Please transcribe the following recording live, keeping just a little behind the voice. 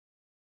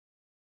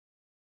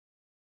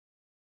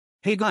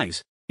Hey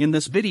guys, in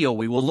this video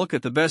we will look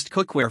at the best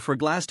cookware for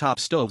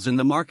glass-top stoves in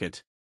the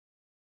market.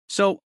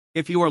 So,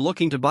 if you are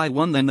looking to buy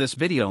one, then this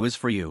video is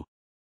for you.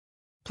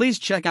 Please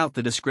check out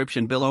the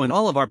description below and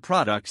all of our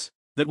products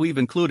that we've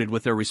included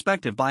with their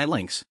respective buy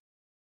links.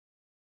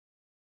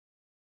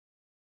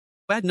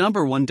 At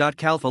number 1.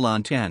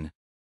 Calphalon 10.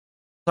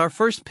 Our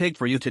first pick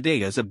for you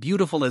today is a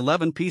beautiful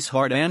 11-piece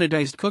hard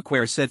anodized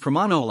cookware set from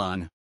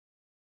Calphalon.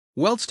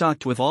 Well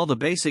stocked with all the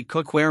basic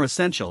cookware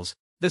essentials,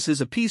 this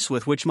is a piece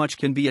with which much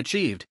can be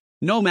achieved,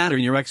 no matter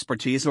your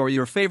expertise or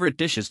your favorite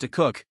dishes to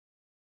cook.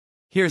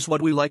 Here's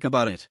what we like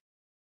about it.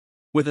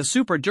 With a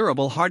super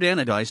durable hard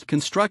anodized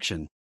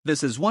construction,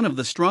 this is one of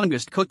the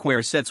strongest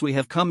cookware sets we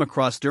have come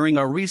across during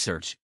our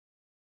research.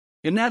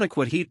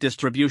 Inadequate heat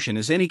distribution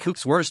is any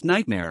cook's worst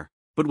nightmare,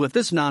 but with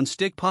this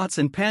non-stick pots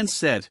and pans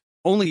set,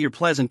 only your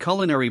pleasant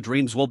culinary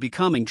dreams will be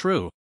coming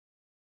true.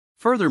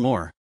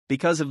 Furthermore,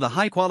 because of the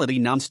high-quality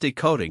non-stick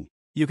coating,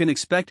 you can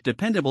expect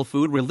dependable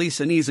food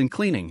release and ease in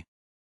cleaning.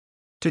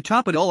 To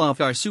top it all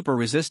off are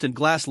super-resistant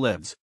glass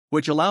lids,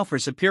 which allow for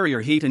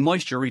superior heat and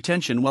moisture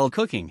retention while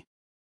cooking.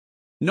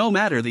 No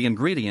matter the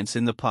ingredients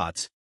in the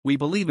pots, we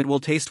believe it will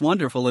taste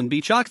wonderful and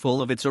be chock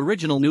full of its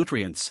original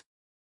nutrients.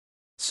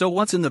 So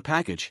what's in the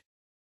package?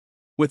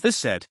 With this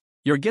set,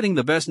 you're getting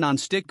the best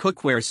non-stick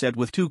cookware set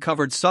with 2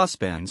 covered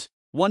saucepans,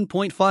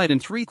 1.5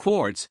 and 3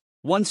 quarts,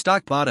 1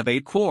 stock pot of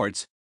 8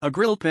 quarts, a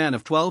grill pan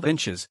of 12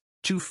 inches,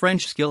 2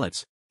 French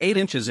skillets, 8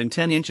 inches and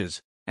 10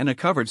 inches, and a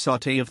covered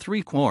sauté of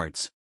 3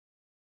 quarts.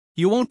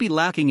 You won't be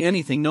lacking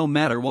anything no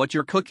matter what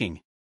you're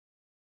cooking.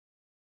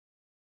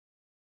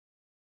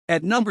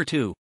 At number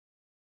 2.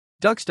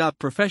 Duckstop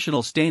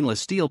Professional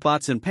Stainless Steel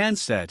Pots and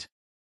Pans Set.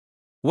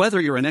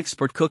 Whether you're an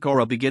expert cook or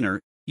a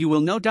beginner, you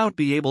will no doubt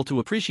be able to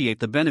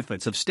appreciate the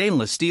benefits of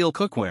stainless steel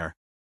cookware.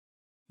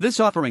 This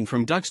offering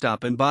from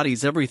Duckstop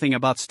embodies everything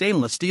about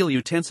stainless steel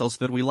utensils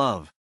that we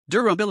love: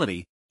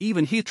 durability,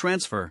 even heat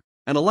transfer,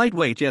 and a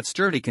lightweight yet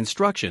sturdy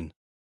construction.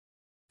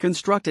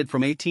 Constructed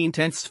from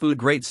 18/10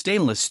 food-grade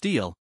stainless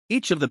steel,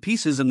 each of the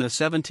pieces in the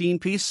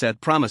 17-piece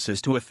set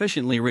promises to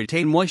efficiently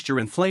retain moisture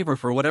and flavor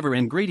for whatever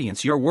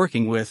ingredients you're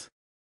working with.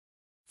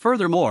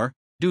 Furthermore,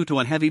 due to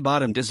a heavy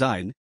bottom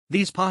design,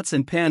 these pots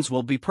and pans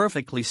will be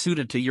perfectly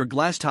suited to your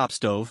glass-top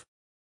stove.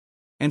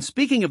 And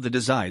speaking of the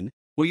design,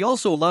 we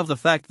also love the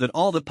fact that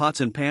all the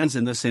pots and pans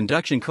in this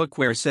induction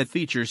cookware set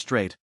feature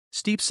straight,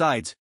 steep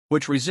sides,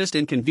 which resist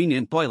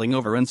inconvenient boiling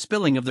over and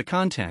spilling of the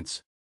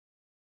contents.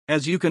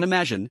 As you can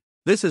imagine,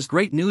 this is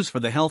great news for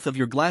the health of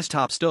your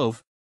glass-top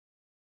stove.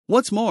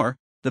 What's more,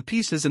 the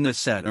pieces in this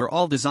set are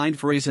all designed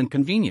for ease and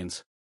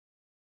convenience.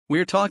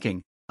 We're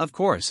talking, of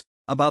course,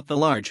 about the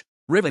large,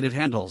 riveted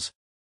handles.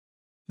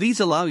 These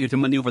allow you to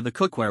maneuver the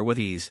cookware with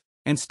ease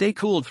and stay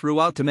cooled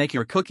throughout to make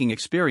your cooking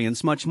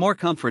experience much more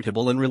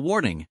comfortable and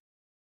rewarding.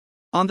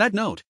 On that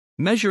note,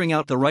 measuring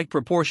out the right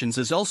proportions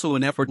is also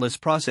an effortless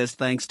process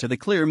thanks to the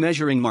clear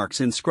measuring marks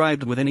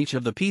inscribed within each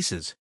of the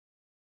pieces.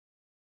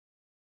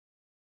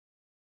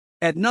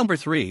 At number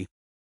 3.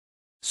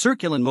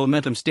 Circulen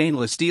Momentum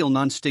Stainless Steel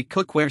Non-Stick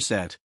Cookware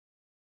Set.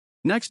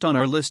 Next on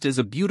our list is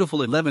a beautiful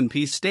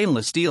 11-piece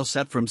stainless steel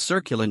set from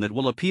Circulen that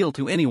will appeal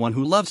to anyone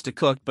who loves to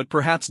cook but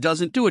perhaps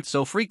doesn't do it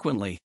so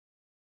frequently.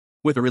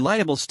 With a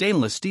reliable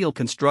stainless steel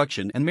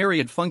construction and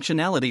myriad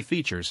functionality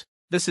features,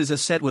 this is a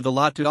set with a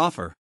lot to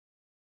offer.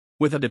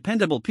 With a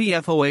dependable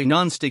PFOA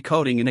non-stick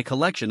coating and a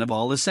collection of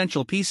all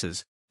essential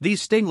pieces,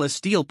 these stainless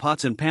steel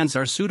pots and pans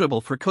are suitable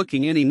for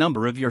cooking any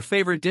number of your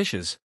favorite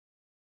dishes.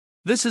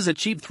 This is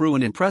achieved through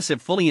an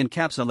impressive fully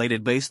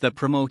encapsulated base that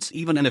promotes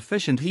even and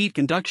efficient heat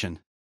conduction.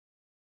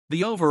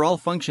 The overall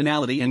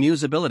functionality and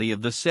usability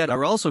of the set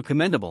are also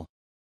commendable.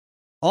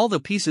 All the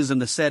pieces in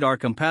the set are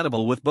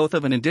compatible with both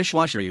oven and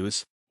dishwasher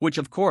use, which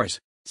of course,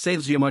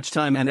 saves you much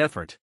time and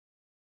effort.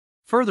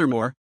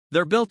 Furthermore,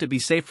 they're built to be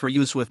safe for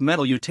use with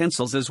metal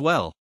utensils as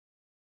well.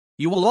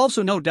 You will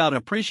also no doubt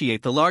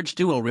appreciate the large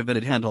dual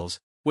riveted handles,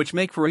 which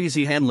make for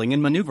easy handling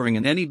and maneuvering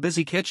in any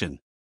busy kitchen.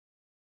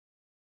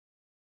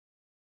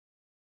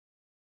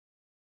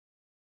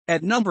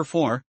 At number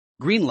 4,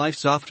 Green Life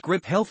Soft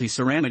Grip Healthy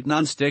Ceramic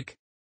Non-Stick.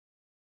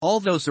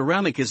 Although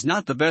ceramic is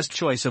not the best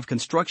choice of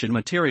construction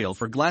material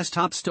for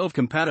glass-top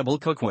stove-compatible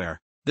cookware,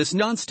 this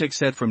non-stick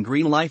set from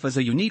Green Life is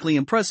a uniquely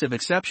impressive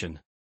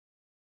exception.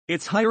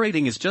 Its high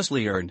rating is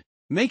justly earned,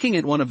 making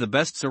it one of the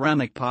best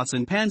ceramic pots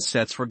and pans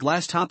sets for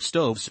glass-top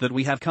stoves that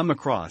we have come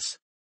across.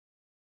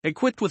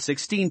 Equipped with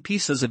 16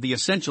 pieces of the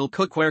essential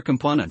cookware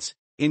components,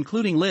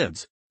 including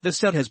lids, the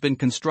set has been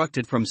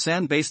constructed from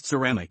sand-based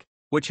ceramic,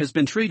 which has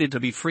been treated to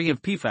be free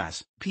of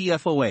PFAS,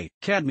 PFOA,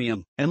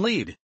 cadmium, and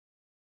lead.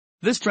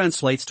 This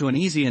translates to an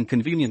easy and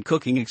convenient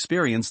cooking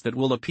experience that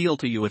will appeal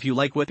to you if you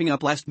like whipping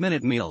up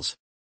last-minute meals.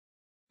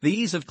 The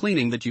ease of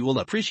cleaning that you will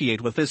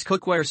appreciate with this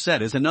cookware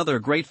set is another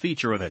great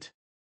feature of it.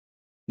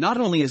 Not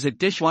only is it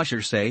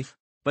dishwasher safe,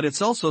 but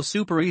it's also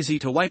super easy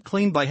to wipe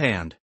clean by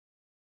hand.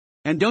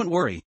 And don't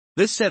worry,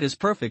 this set is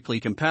perfectly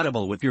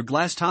compatible with your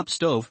glass-top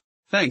stove,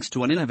 thanks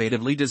to an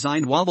innovatively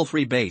designed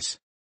wobble-free base.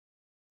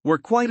 We're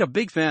quite a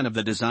big fan of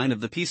the design of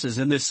the pieces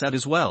in this set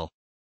as well.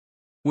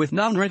 With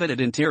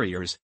non-riveted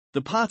interiors,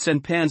 the pots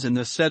and pans in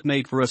this set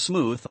made for a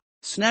smooth,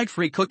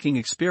 snag-free cooking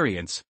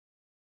experience.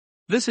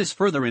 This is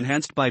further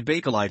enhanced by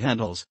Bakelite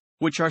handles,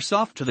 which are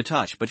soft to the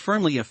touch but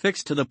firmly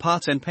affixed to the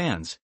pots and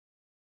pans.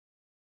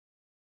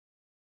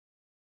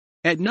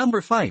 At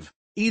number 5,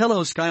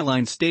 Yellow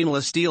Skyline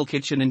Stainless Steel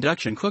Kitchen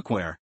Induction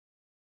Cookware.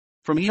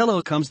 From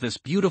Yellow comes this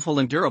beautiful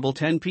and durable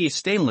 10-piece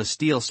stainless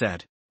steel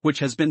set, which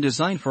has been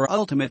designed for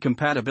ultimate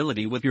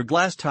compatibility with your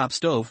glass top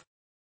stove.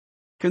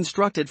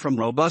 Constructed from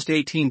robust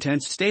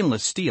 18-tenths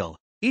stainless steel,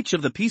 each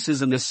of the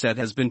pieces in this set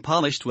has been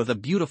polished with a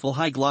beautiful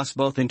high gloss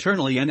both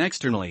internally and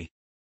externally.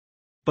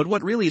 But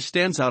what really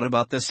stands out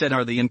about this set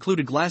are the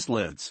included glass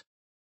lids.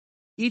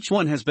 Each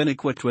one has been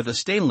equipped with a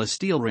stainless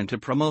steel rim to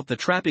promote the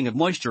trapping of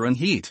moisture and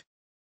heat.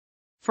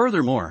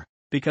 Furthermore,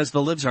 because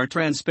the lids are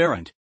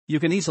transparent, you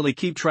can easily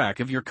keep track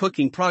of your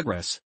cooking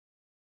progress.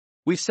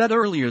 We said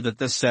earlier that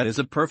this set is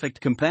a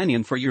perfect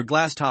companion for your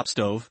glass top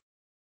stove.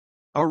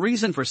 Our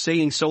reason for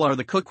saying so are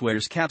the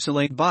cookware's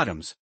capsulate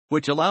bottoms,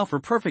 which allow for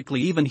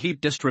perfectly even heat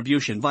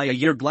distribution via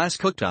your glass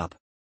cooktop.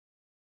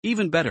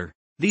 Even better,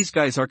 these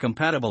guys are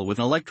compatible with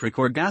electric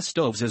or gas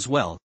stoves as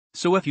well,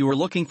 so if you are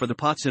looking for the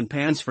pots and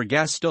pans for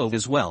gas stove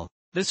as well,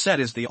 this set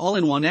is the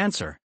all-in-one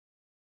answer.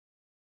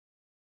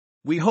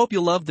 We hope you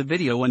loved the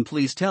video and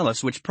please tell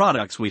us which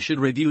products we should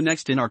review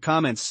next in our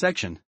comments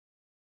section.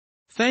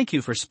 Thank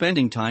you for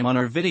spending time on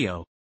our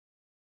video.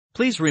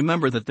 Please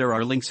remember that there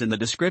are links in the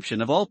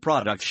description of all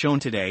products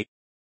shown today,